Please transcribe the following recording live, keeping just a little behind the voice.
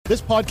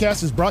This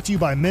podcast is brought to you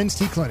by Men's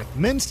T Clinic.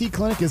 Men's T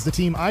Clinic is the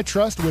team I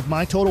trust with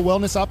my total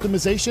wellness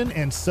optimization,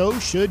 and so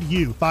should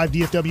you. 5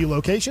 DFW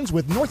locations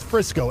with North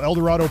Frisco, El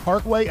Dorado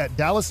Parkway at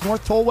Dallas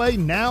North Tollway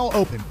now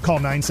open. Call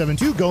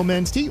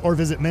 972-GO-MEN'S-T or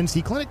visit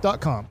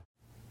mensteclinic.com.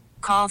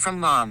 Call from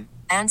mom.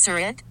 Answer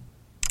it.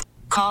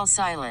 Call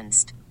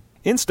silenced.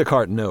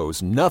 Instacart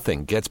knows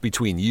nothing gets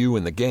between you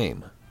and the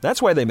game.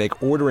 That's why they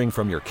make ordering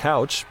from your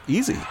couch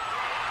easy.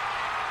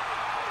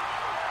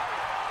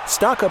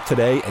 Stock up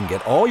today and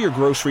get all your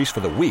groceries for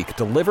the week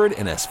delivered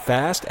in as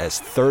fast as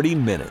 30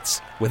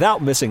 minutes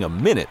without missing a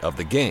minute of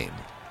the game.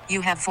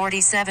 You have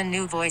 47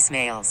 new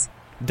voicemails.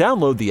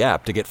 Download the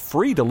app to get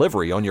free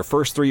delivery on your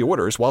first 3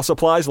 orders while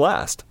supplies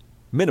last.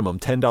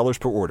 Minimum $10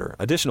 per order.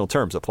 Additional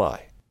terms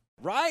apply.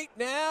 Right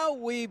now,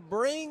 we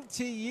bring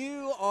to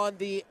you on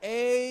the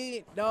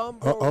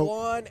number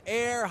one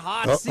air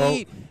hot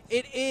seat.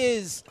 It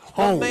is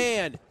the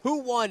man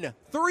who won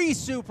 3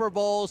 Super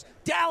Bowls,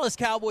 Dallas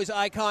Cowboys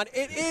icon.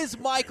 It is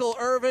Michael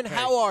Irvin. Hey.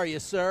 How are you,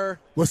 sir?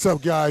 What's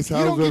up, guys? How's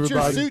everybody? You don't get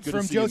your suits Good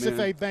from Joseph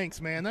A.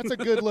 Banks, man. That's a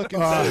good-looking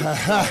suit.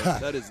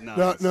 That is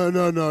nice.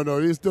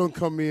 No. This don't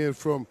come in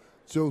from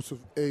Joseph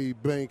A.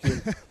 Bank.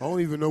 And I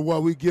don't even know why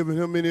we giving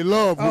him any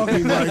love with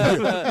me like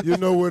that. You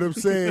know what I'm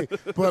saying?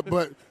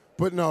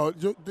 But no,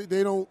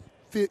 they don't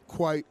fit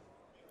quite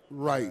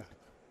right.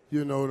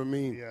 You know what I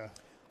mean? Yeah.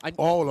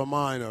 All of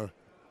mine are,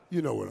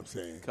 you know what I'm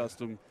saying?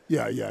 Custom.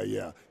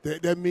 Yeah.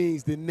 That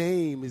means the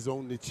name is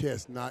on the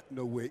chest, not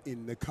nowhere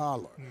in the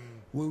collar.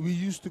 When we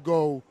used to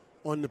go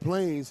on the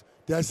planes,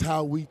 that's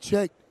how we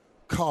checked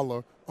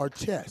collar or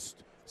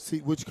chest. See,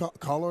 which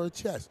collar or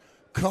chest?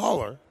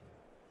 Collar,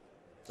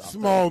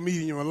 small,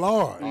 medium, and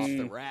large. Off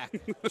the rack.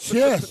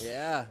 Chest.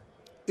 Yeah.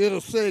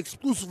 It'll say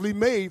exclusively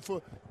made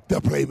for the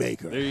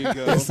Playmaker. There you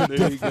go. That's the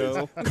There you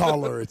difference. go.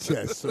 Collar or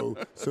chest. So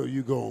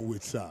you go on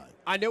which side?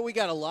 I know we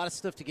got a lot of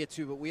stuff to get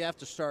to, but we have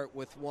to start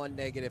with one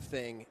negative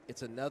thing.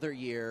 It's another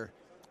year.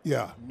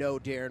 Yeah. No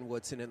Darren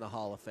Woodson in the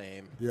Hall of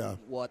Fame. Yeah.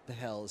 What the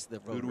hell is the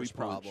do we voters'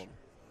 punch? problem?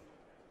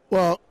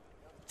 Well,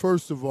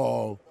 first of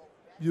all,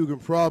 you can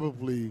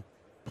probably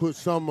put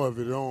some of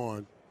it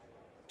on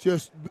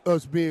just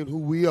us being who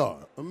we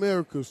are.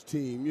 America's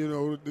team, you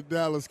know, the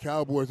Dallas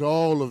Cowboys,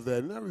 all of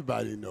that, and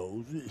everybody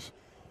knows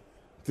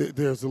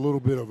there's a little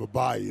bit of a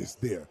bias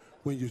there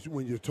when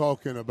you're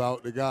talking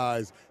about the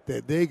guys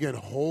that they can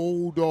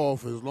hold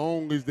off as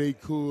long as they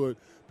could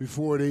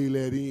before they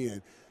let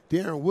in.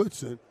 Darren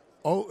Woodson,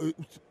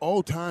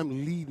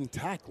 all-time leading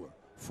tackler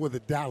for the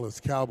Dallas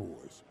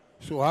Cowboys.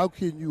 So how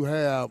can you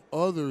have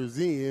others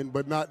in,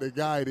 but not the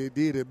guy that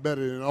did it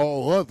better than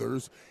all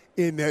others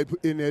in that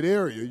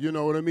area? You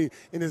know what I mean?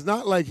 And it's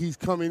not like he's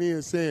coming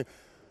in saying,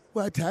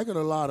 well, I tackled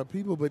a lot of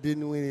people but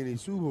didn't win any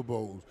Super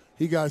Bowls.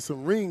 He got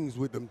some rings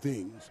with them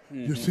things.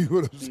 You see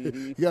what I'm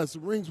saying? He got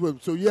some rings with him.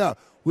 So, yeah,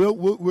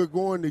 we're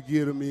going to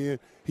get him in.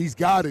 He's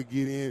got to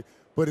get in.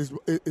 But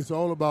it's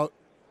all about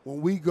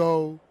when we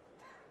go,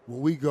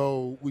 we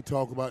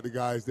talk about the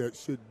guys that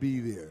should be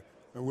there.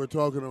 And we're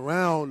talking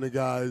around the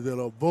guys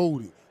that are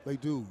voting.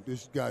 Like, dude,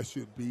 this guy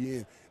should be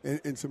in.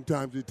 And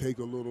sometimes it take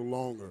a little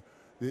longer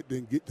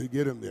than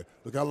get him there.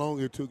 Look how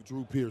long it took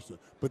Drew Pearson.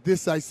 But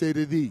this I say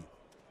to thee,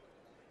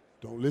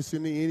 don't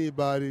listen to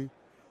anybody.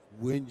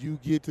 When you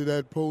get to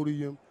that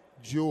podium,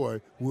 joy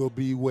will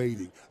be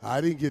waiting. I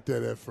didn't get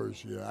that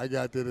first year. I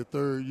got there the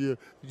third year.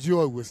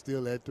 Joy was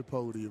still at the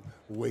podium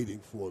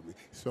waiting for me.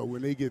 So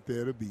when they get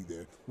there, to be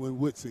there. When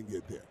Woodson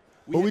get there.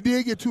 But we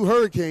did get 2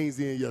 hurricanes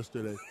in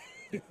yesterday.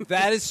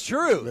 That is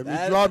true. Let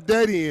me drop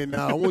that in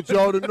now. I want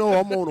y'all to know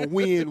I'm on a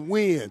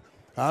win-win.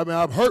 I mean,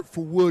 I'm hurt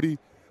for Woody,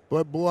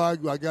 but, boy, I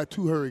got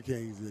 2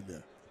 hurricanes in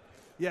there.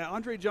 Yeah,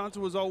 Andre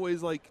Johnson was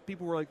always like,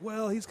 people were like,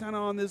 well, he's kind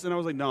of on this. And I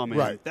was like, no,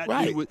 man.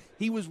 Right.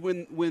 He was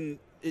when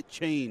it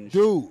changed.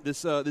 Dude.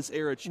 This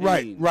era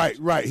changed.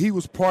 Right. He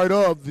was part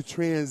of the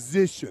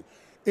transition.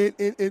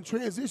 And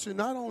transition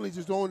not only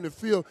just on the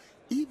field,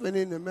 even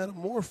in the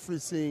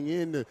metamorphosing,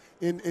 in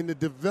the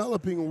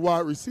developing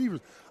wide receivers.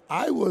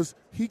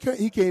 He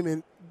came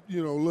in, a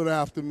little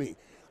after me.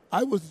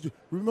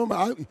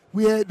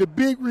 We had the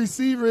big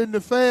receiver and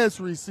the fast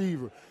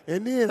receiver.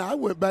 And then I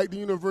went back to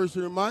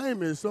University of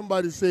Miami and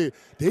somebody said,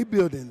 they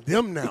building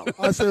them now.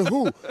 I said,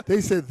 who? They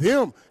said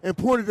them and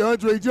pointed to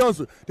Andre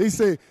Johnson. They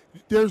said,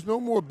 there's no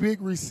more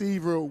big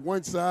receiver on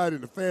one side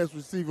and the fast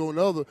receiver on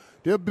the other.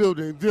 They're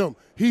building them.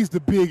 He's the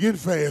big and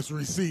fast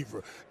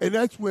receiver. And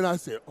that's when I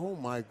said, oh,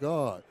 my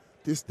God,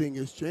 this thing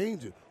is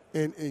changing.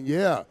 And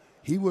yeah,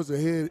 he was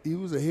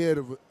ahead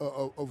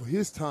of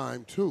his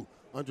time, too.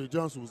 Andre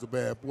Johnson was a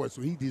bad boy,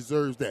 so he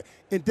deserves that.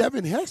 And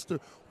Devin Hester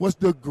was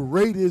the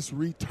greatest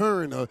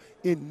returner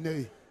in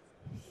the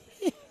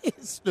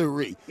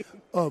history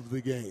of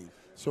the game.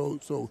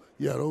 So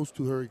yeah, those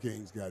 2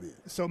 hurricanes got in.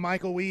 So,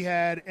 Michael, we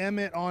had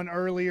Emmett on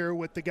earlier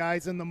with the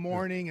guys in the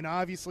morning, and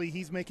obviously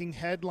he's making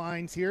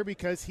headlines here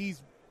because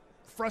he's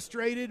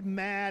frustrated,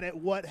 mad at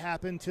what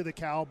happened to the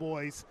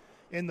Cowboys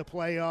in the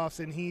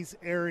playoffs, and he's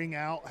airing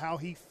out how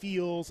he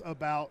feels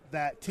about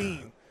that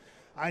team.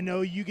 I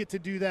know you get to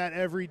do that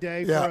every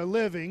day for a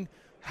living,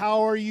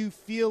 How are you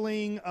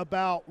feeling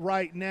about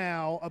right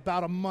now,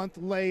 about a month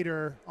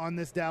later, on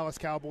this Dallas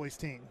Cowboys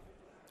team?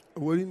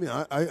 What do you mean?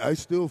 I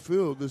still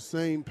feel the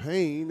same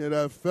pain that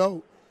I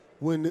felt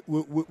when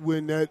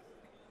that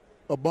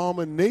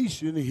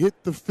abomination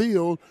hit the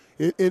field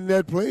in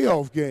that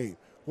playoff game.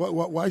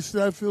 Why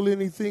should I feel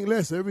anything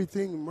less?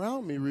 Everything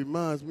around me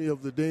reminds me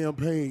of the damn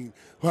pain.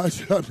 Why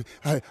should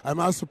am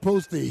I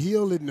supposed to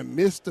heal in the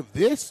midst of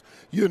this?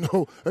 You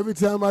know, every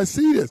time I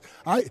see this.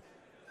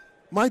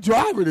 My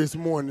driver this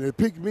morning that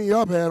picked me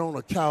up had on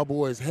a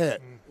Cowboys hat.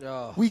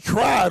 Oh. We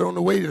cried on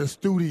the way to the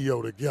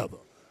studio together.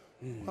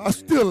 I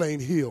still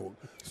ain't healed.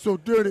 So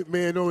dirty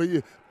man over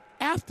here.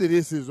 After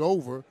this is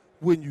over,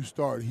 when you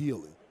start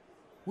healing.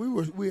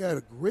 We had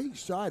a great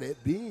shot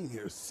at being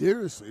here.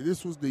 Seriously,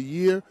 this was the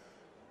year.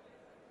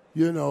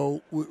 You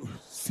know,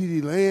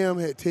 CeeDee Lamb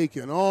had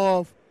taken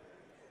off.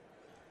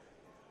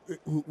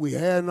 We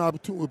had an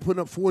opportunity. We're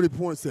putting up 40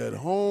 points at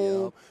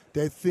home. Yep.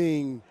 That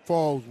thing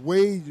falls in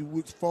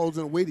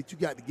a way that you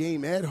got the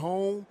game at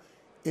home,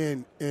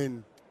 and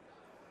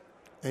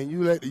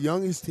you let the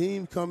youngest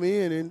team come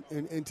in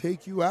and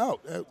take you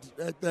out.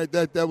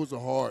 That was a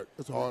hard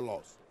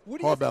loss.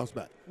 Hard bounce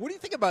back. What do you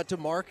think about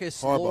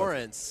Demarcus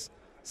Lawrence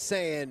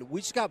saying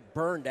we just got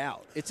burned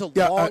out? It's a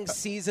Yeah, long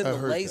season. The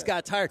legs that.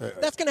 got tired.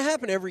 That's going to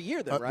happen every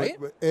year, then, right?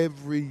 But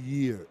every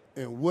year.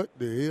 And what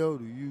the hell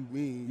do you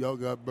mean y'all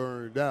got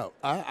burned out?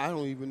 I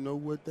don't even know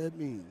what that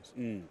means.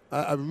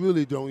 I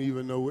really don't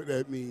even know what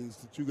that means,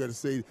 that you got to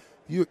say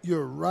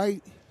you're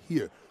right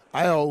here.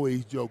 I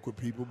always joke with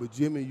people, but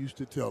Jimmy used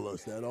to tell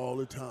us that all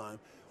the time.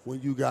 When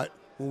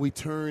we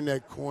turned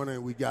that corner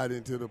and we got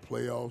into the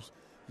playoffs,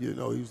 you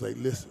know, he was like,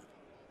 listen,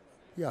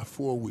 you got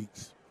 4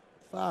 weeks,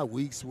 5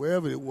 weeks,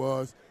 wherever it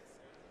was,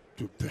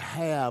 to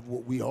have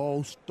what we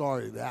all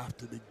started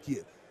after the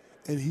get.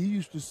 And he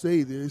used to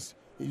say this,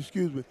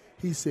 excuse me,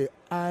 he said,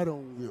 I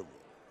don't give a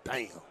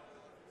damn.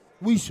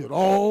 We should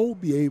all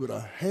be able to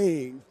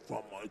hang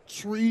from a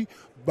tree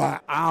by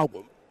our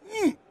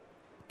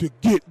to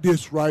get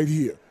this right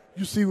here.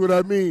 You see what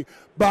I mean?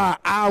 By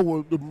our,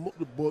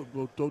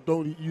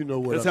 don't you know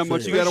what That's I'm how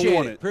much saying? you got to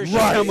want it. Right.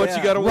 That's how much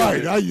you got to want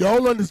it.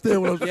 Y'all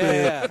understand what I'm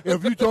Yeah. saying?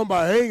 If you're talking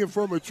about hanging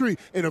from a tree,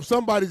 and if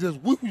somebody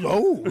just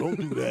don't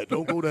do that.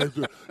 Don't go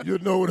that. You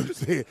know what I'm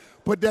saying?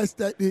 But that's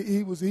that.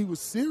 He was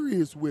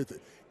serious with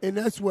it, and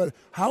that's what.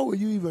 How are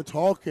you even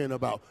talking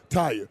about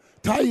tired?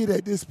 Tired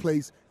at this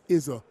place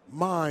is a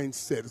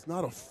mindset. It's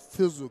not a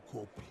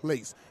physical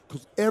place,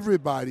 because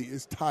everybody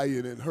is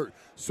tired and hurt.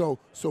 So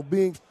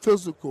being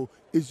physical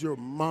is your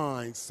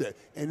mindset,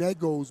 and that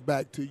goes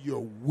back to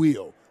your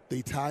will.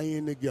 They tie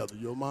in together,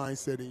 your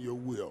mindset and your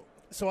will.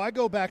 So I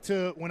go back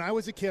to when I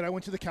was a kid, I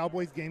went to the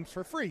Cowboys games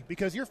for free,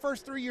 because your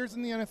first 3 years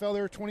in the NFL,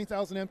 there were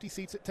 20,000 empty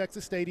seats at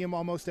Texas Stadium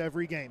almost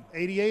every game.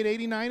 88,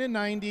 89, and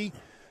 90.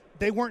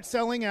 They weren't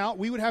selling out.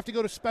 We would have to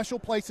go to special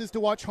places to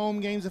watch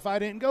home games if I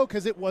didn't go,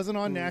 because it wasn't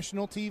on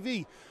national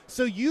TV.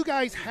 So you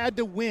guys had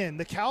to win.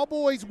 The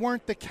Cowboys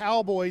weren't the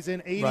Cowboys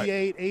in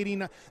 88,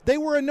 89. They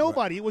were a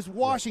nobody. It was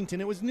Washington.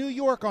 It was New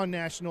York on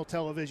national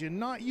television,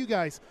 not you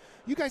guys.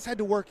 You guys had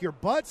to work your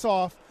butts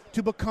off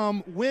to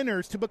become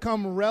winners, to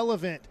become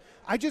relevant.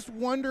 I just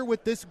wonder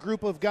with this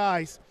group of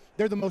guys,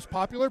 they're the most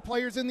popular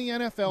players in the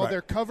NFL.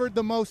 They're covered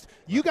the most.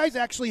 You guys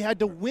actually had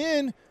to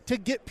win to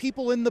get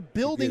people in the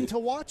building to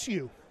watch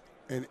you.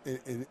 And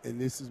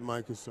this is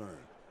my concern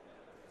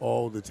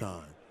all the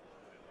time.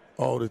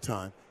 All the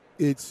time.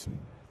 It's,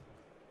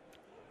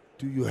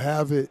 do you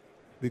have it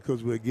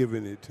because we're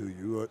giving it to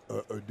you,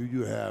 or do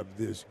you have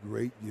this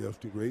great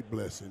gift, a great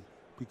blessing,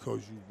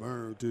 because you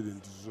earned it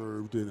and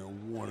deserved it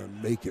and want to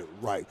make it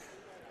right?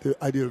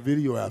 I did a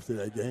video after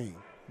that game,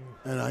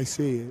 and I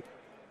said,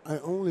 I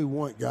only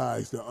want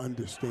guys to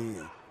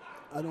understand.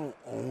 I don't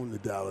own the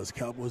Dallas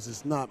Cowboys.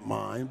 It's not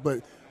mine,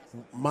 but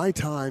my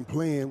time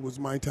playing was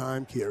my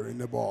time carrying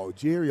the ball.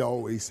 Jerry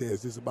always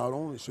says it's about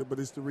ownership, but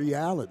it's the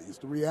reality. It's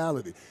the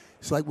reality.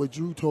 It's like what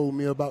Drew told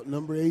me about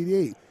number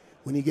 88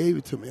 when he gave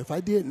it to me. If I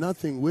did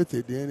nothing with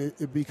it, then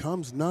it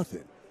becomes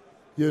nothing,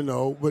 you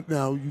know. But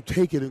now you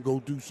take it and go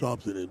do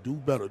something and do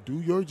better.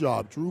 Do your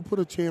job. Drew, put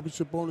a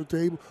championship on the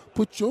table.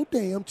 Put your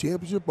damn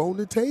championship on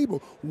the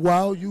table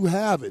while you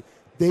have it.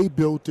 They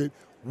built it.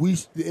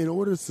 In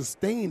order to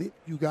sustain it,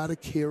 you got to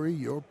carry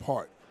your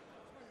part.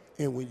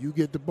 And when you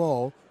get the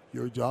ball,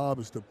 your job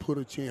is to put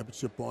a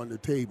championship on the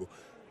table.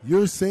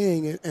 You're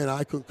saying it, and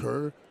I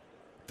concur,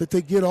 that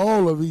they get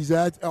all of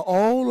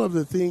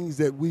the things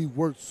that we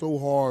worked so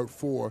hard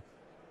for,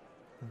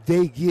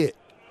 they get,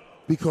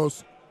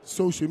 because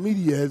social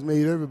media has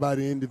made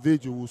everybody an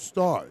individual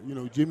star. You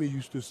know, Jimmy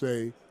used to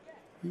say,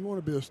 you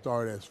want to be a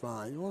star, that's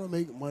fine. You want to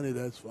make money,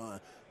 that's fine.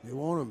 You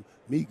want to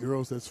meet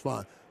girls, that's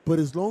fine. But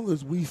as long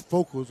as we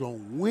focus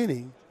on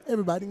winning,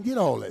 everybody can get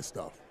all that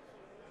stuff.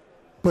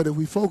 But if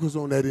we focus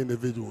on that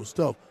individual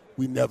stuff,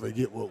 we never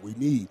get what we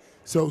need.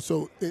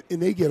 So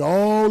they get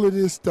all of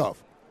this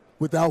stuff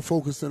without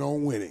focusing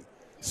on winning.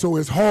 So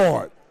it's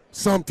hard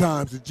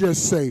sometimes to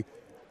just say,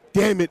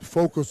 damn it,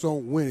 focus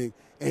on winning.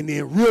 And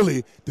then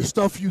really the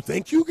stuff you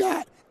think you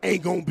got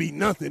ain't going to be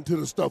nothing to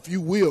the stuff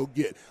you will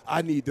get.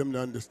 I need them to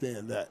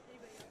understand that.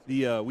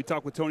 We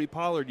talked with Tony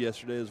Pollard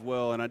yesterday as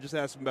well, and I just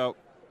asked him about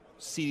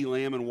CeeDee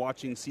Lamb and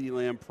watching CeeDee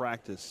Lamb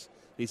practice.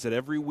 He said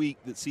every week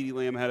that CeeDee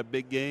Lamb had a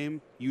big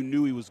game, you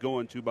knew he was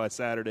going to by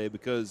Saturday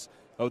because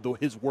of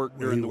his work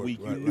during the week.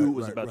 You knew it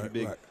was about to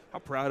be big. How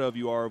proud of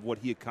you are of what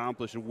he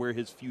accomplished and where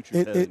his future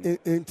is heading.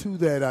 And to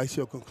that, I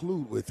shall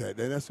conclude with that.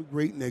 And that's a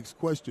great next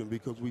question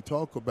because we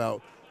talk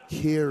about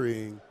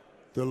carrying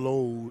the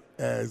load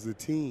as a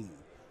team.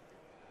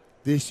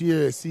 This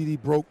year, CD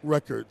broke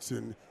records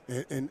and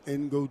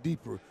go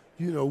deeper.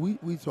 You know,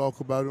 we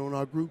talk about it on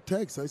our group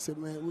text. I said,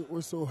 man,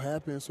 we're so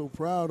happy and so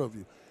proud of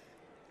you.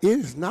 It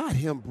is not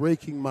him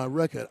breaking my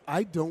record.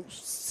 I don't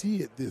see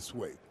it this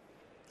way.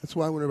 That's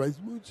why when everybody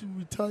says, would you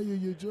retire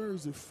your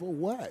jersey for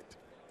what?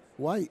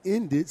 Why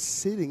end it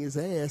sitting his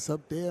ass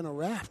up there in the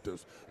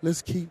rafters?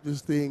 Let's keep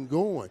this thing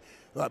going.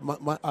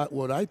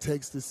 What I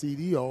text the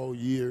CD all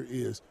year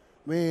is,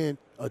 man,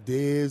 a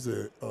Dez,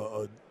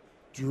 a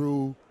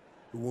Drew,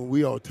 when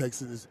we all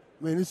texted this,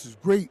 man, this is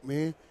great,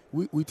 man.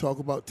 We talk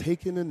about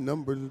taking a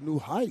number to new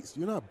heights.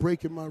 You're not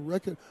breaking my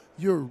record.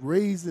 You're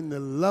raising the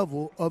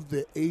level of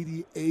the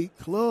 88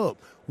 club.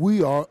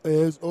 We are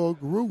as a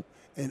group.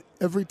 And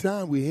every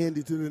time we hand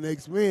it to the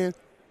next man,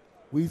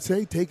 we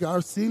say take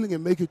our ceiling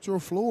and make it your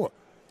floor.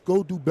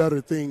 Go do better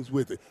things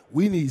with it.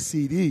 We need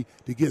CD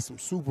to get some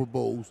Super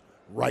Bowls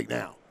right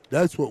now.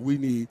 That's what we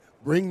need.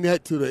 Bring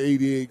that to the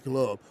 88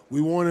 club.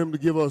 We want him to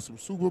give us some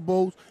Super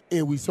Bowls,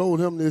 and we told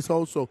him this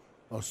also,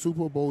 a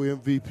Super Bowl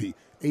MVP.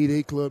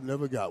 88 club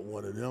never got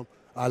one of them.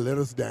 I let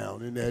us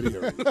down in that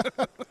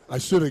area. I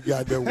should have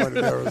got that one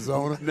in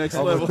Arizona. Next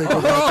I level. was thinking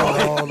about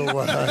that all the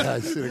way. I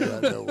should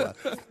have got that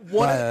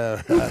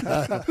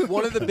one.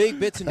 One of the big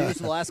bits of news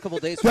the last couple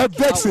of days. That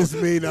vexes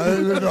me.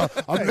 Now,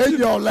 I made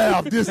y'all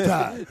laugh this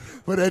time.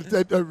 But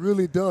that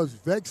really does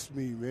vex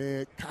me,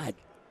 man. God.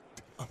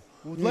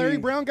 Larry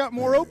Brown got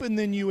more open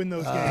than you in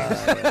those games.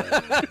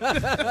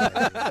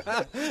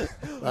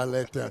 I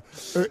let that.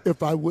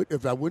 If I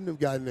wouldn't have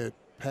gotten that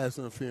pass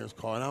interference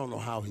call, and I don't know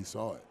how he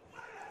saw it.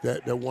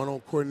 That one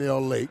on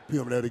Cornell Lake,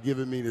 that had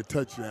given me the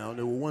touchdown.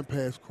 There were one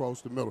pass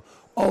across the middle.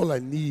 All I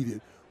needed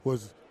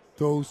was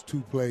those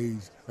two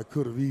plays that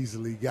could have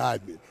easily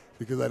gotten me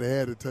because I'd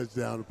had a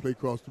touchdown to play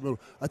across the middle.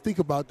 I think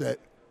about that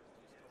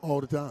all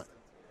the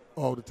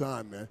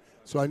time, man.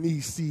 So I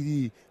need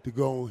CD to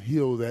go and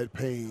heal that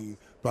pain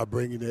by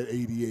bringing that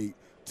 88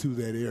 to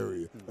that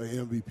area,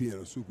 an MVP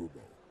and a Super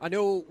Bowl. I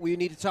know we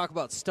need to talk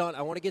about stunt.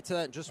 I want to get to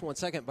that in just 1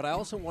 second, but I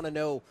also want to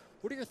know,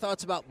 what are your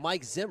thoughts about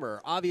Mike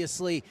Zimmer?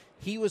 Obviously,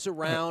 he was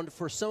around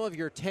for some of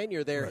your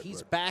tenure there.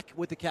 He's back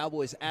with the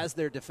Cowboys as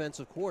their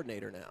defensive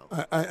coordinator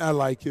now. I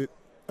like it.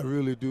 I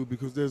really do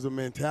because there's a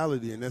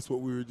mentality, and that's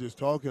what we were just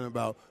talking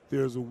about.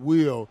 There's a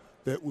will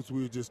that was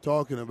we were just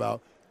talking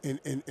about.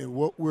 And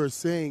what we're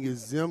saying is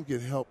Zim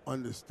can help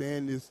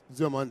understand this.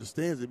 Zim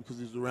understands it because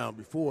he was around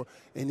before,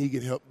 and he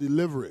can help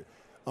deliver it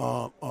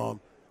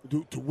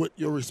to what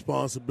your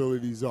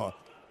responsibilities are.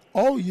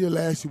 All year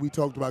last year we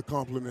talked about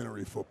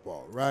complimentary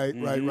football, right?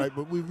 Mm-hmm. Right.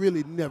 But we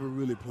really never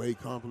really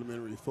played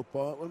complimentary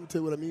football. Let me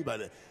tell you what I mean by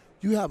that.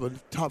 You have a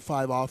top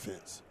 5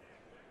 offense.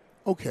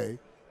 Okay.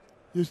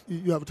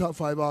 You have a top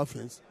 5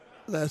 offense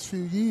last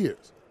few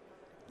years.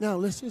 Now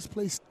let's just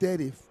play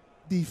steady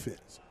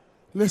defense.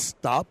 Let's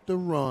stop the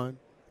run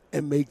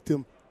and make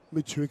them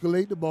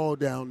matriculate the ball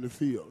down the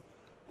field.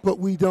 But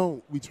we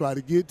don't. We try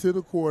to get to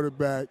the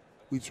quarterback.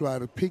 We try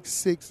to pick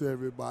six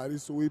everybody,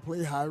 so we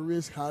play high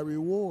risk, high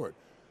reward.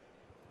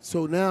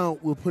 So now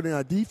we're putting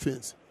our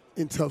defense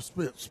in tough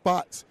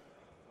spots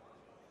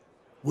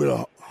with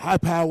a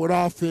high-powered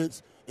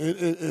offense and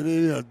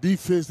a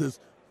defense that's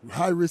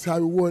high risk, high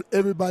reward.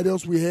 Everybody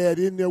else we had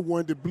in there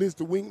wanted to blitz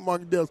the wing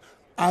market.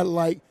 I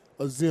like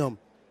a Zim.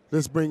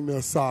 Let's bring me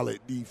a solid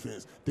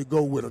defense to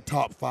go with a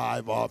top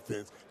 5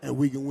 offense, and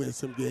we can win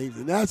some games.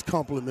 And that's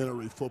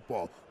complimentary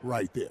football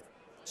right there.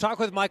 Talk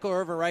with Michael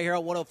Irvin right here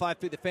on 105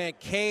 through the Fan,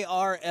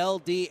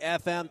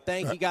 KRLD-FM.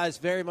 Thank you guys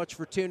very much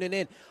for tuning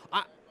in.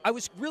 I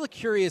was really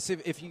curious,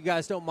 if you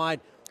guys don't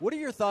mind, what are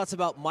your thoughts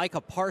about Micah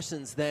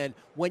Parsons then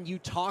when you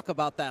talk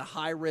about that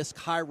high-risk,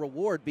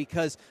 high-reward?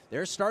 Because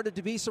there started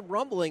to be some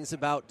rumblings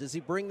about, does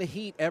he bring the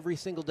heat every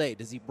single day?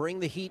 Does he bring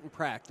the heat in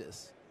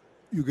practice?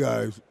 You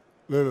guys,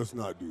 let us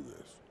not do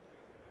this.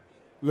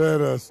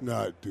 Let us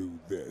not do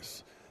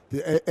this.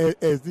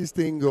 As this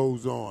thing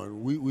goes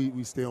on,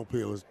 we stay on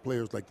players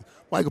like this.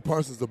 Michael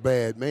Parsons is a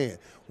bad man.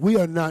 We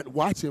are not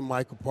watching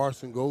Michael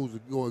Parsons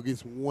go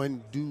against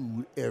one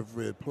dude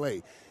every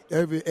play.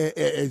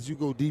 As you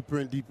go deeper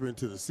and deeper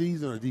into the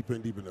season or deeper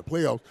and deeper in the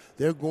playoffs,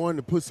 they're going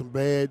to put some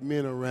bad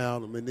men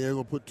around them, and they're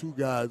going to put 2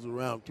 guys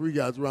around, 3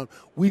 guys around.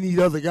 We need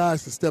other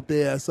guys to step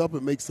their ass up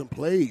and make some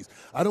plays.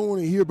 I don't want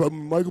to hear about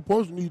Michael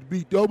Parsons needs to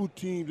be double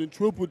teamed and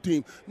triple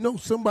teamed. No,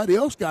 somebody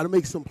else got to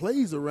make some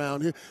plays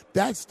around here.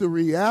 That's the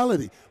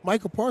reality.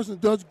 Michael Parsons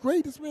does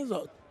great. This man's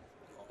a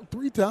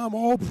 3-time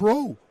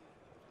All-Pro,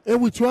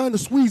 and we're trying to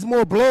squeeze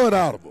more blood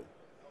out of him.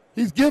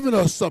 He's giving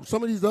us something.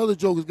 Some of these other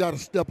jokers got to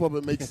step up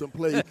and make some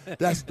plays.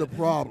 That's the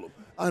problem.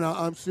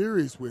 I'm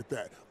serious with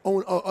that.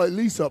 At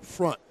least up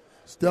front.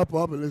 Step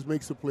up and let's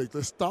make some plays.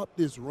 Let's stop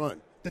this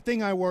run. The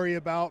thing I worry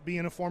about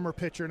being a former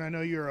pitcher, and I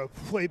know you're a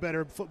way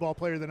better football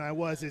player than I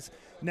was, is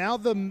now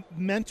the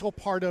mental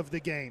part of the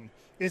game.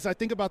 Is I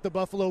think about the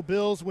Buffalo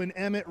Bills when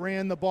Emmett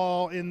ran the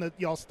ball in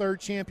y'all's third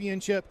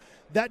championship.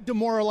 That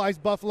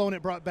demoralized Buffalo, and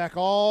it brought back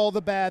all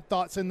the bad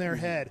thoughts in their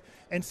head.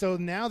 And so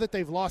now that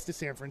they've lost to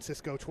San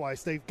Francisco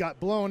twice, they've got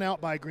blown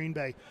out by Green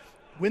Bay.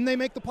 When they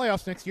make the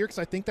playoffs next year, because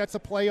I think that's a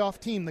playoff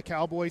team the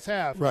Cowboys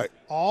have, right,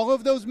 all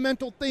of those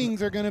mental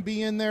things are going to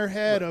be in their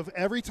head of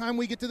every time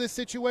we get to this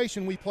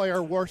situation, we play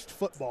our worst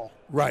football.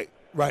 Right.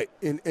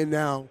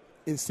 And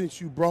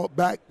since you brought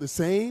back the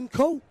same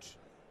coach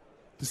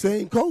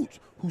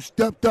who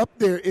stepped up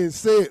there and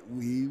said,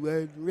 we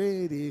weren't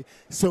ready.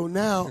 So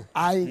now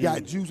I ain't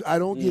got juice. I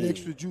don't get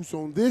extra juice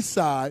on this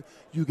side.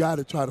 You got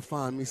to try to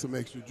find me some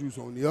extra juice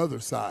on the other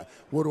side.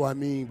 What do I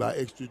mean by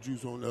extra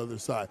juice on the other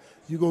side?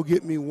 You go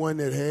get me one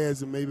that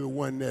has and maybe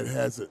one that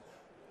hasn't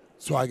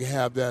so I can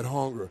have that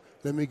hunger.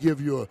 Let me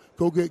give you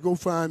go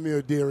find me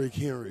a Derrick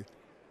Henry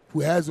who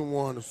hasn't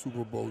won a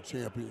Super Bowl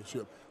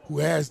championship, who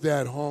has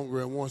that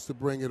hunger and wants to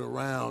bring it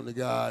around the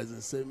guys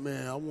and say,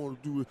 man, I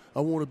want to do it.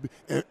 I want to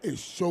be, and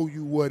show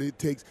you what it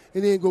takes.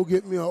 And then go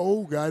get me an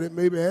old guy that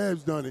maybe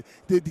has done it,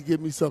 did to give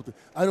me something.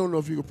 I don't know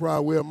if you could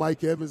probably wear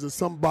Mike Evans or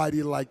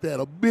somebody like that,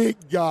 a big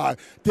guy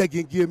that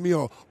can give me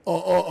a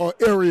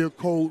area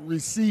code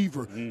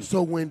receiver.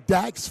 So when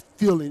Dak's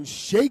feeling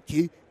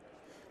shaky,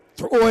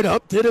 throw it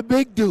up to the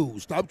big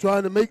dude. Stop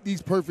trying to make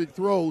these perfect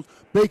throws.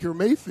 Baker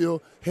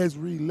Mayfield has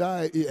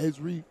revived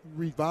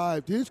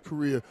his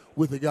career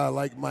with a guy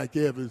like Mike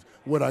Evans,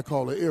 what I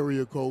call an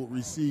area code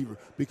receiver.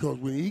 Because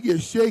when he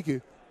gets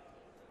shaken,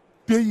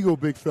 there you go,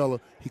 big fella.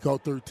 He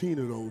caught 13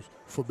 of those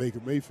for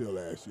Baker Mayfield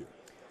last year.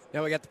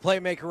 Now we got the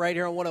Playmaker right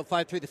here on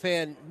 105.3 The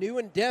Fan. New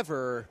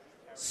endeavor,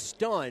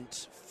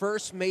 Stunt,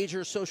 first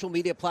major social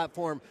media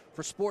platform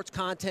for sports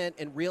content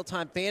and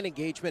real-time fan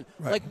engagement.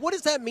 Right. Like, what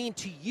does that mean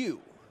to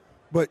you?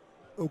 But,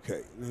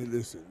 okay, now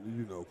listen,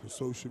 for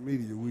social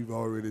media, we've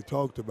already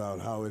talked about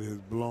how it has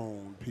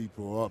blown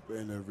people up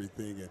and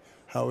everything and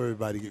how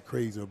everybody get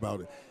crazy about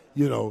it.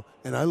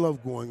 And I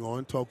love going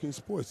on talking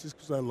sports just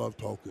because I love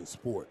talking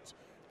sports.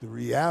 The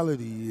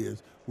reality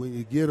is when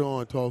you get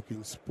on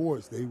talking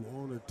sports, they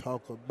want to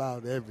talk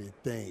about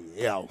everything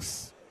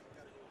else.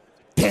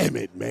 Damn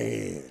it,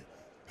 man.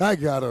 I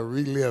got to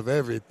relive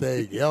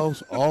everything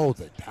else all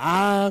the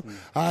time.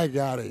 I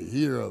got to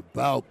hear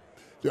about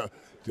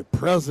the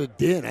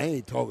president. I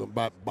ain't talking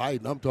about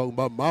Biden. I'm talking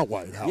about my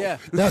White House. Yeah.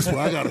 That's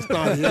why I got to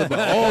start hearing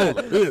about all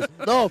of this.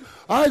 No,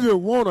 I just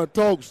want to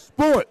talk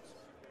sports.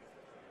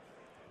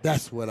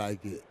 That's what I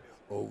get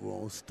over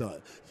on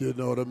Stunt. You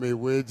know what I mean?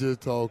 We're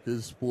just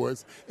talking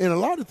sports. And a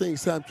lot of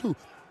things time, too.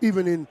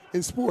 Even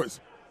in sports,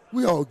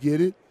 we all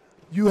get it.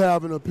 You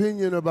have an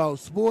opinion about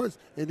sports,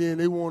 and then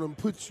they want to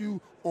put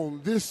you on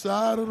this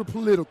side of the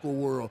political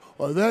world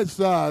or that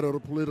side of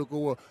the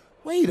political world.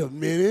 Wait a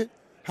minute.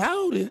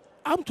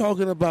 I'm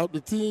talking about the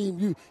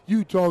team.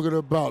 You talking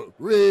about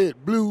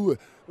red, blue,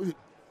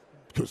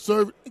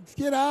 conservative.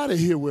 Get out of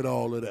here with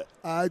all of that.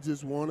 I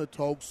just want to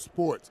talk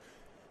sports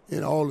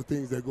and all the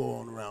things that go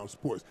on around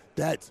sports.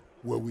 That's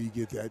where we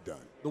get that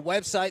done. The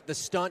website,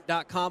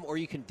 thestunt.com, or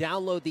you can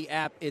download the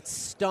app. It's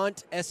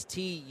Stunt,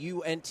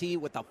 S-T-U-N-T,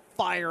 with a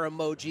fire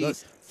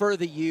emoji for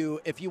the U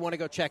if you want to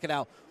go check it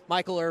out.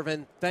 Michael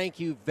Irvin,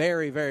 thank you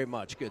very, very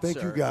much. Good, Thank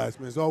sir. you, guys,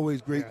 man. It's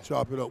always great to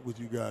chop it up with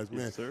you guys,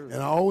 man. Yes, sir.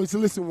 And I always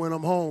listen when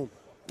I'm home.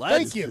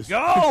 Let's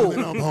go.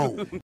 When I'm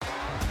home.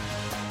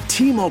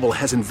 T-Mobile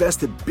has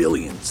invested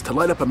billions to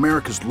light up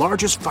America's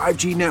largest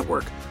 5G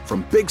network,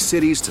 from big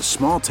cities to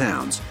small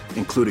towns,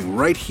 including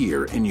right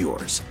here in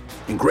yours.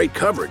 And great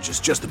coverage is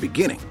just the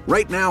beginning.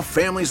 Right now,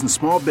 families and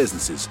small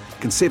businesses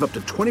can save up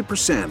to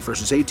 20%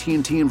 versus AT&T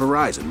and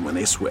Verizon when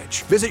they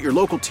switch. Visit your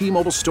local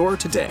T-Mobile store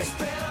today.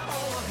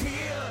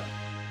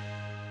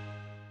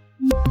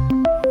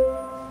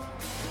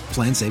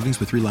 Plan savings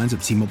with 3 lines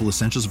of T-Mobile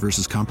Essentials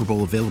versus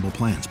comparable available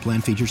plans.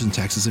 Plan features and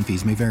taxes and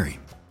fees may vary.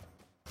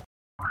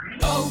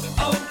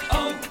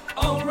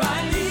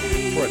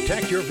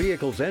 Protect your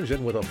vehicle's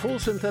engine with a full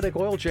synthetic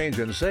oil change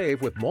and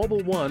save with Mobile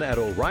One at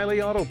O'Reilly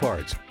Auto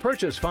Parts.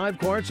 Purchase 5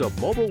 quarts of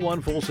Mobile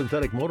One full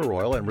synthetic motor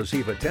oil and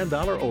receive a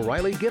 $10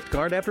 O'Reilly gift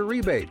card after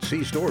rebate.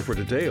 See store for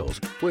details.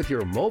 With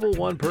your Mobile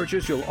One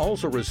purchase, you'll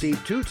also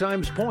receive 2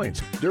 times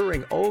points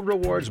during O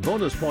Rewards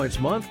Bonus Points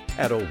Month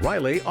at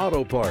O'Reilly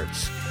Auto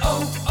Parts.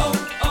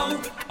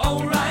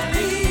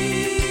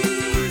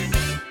 O'Reilly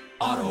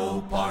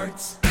Auto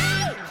Parts.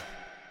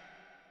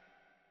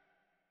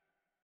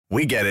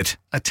 We get it.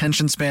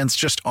 Attention spans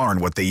just aren't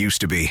what they used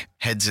to be.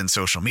 Heads in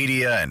social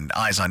media and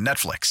eyes on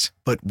Netflix.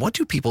 But what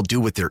do people do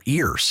with their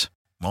ears?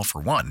 Well, for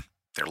one,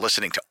 they're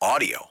listening to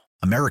audio.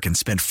 Americans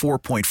spend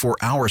 4.4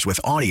 hours with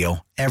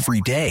audio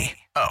every day.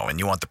 Oh, and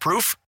you want the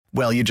proof?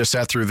 Well, you just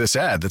sat through this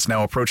ad that's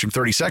now approaching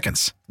 30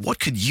 seconds. What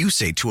could you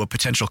say to a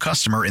potential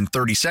customer in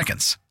 30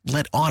 seconds?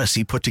 Let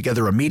Odyssey put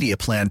together a media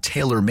plan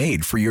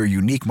tailor-made for your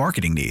unique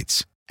marketing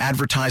needs.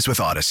 Advertise with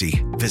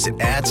Odyssey.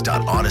 Visit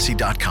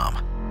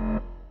ads.odyssey.com.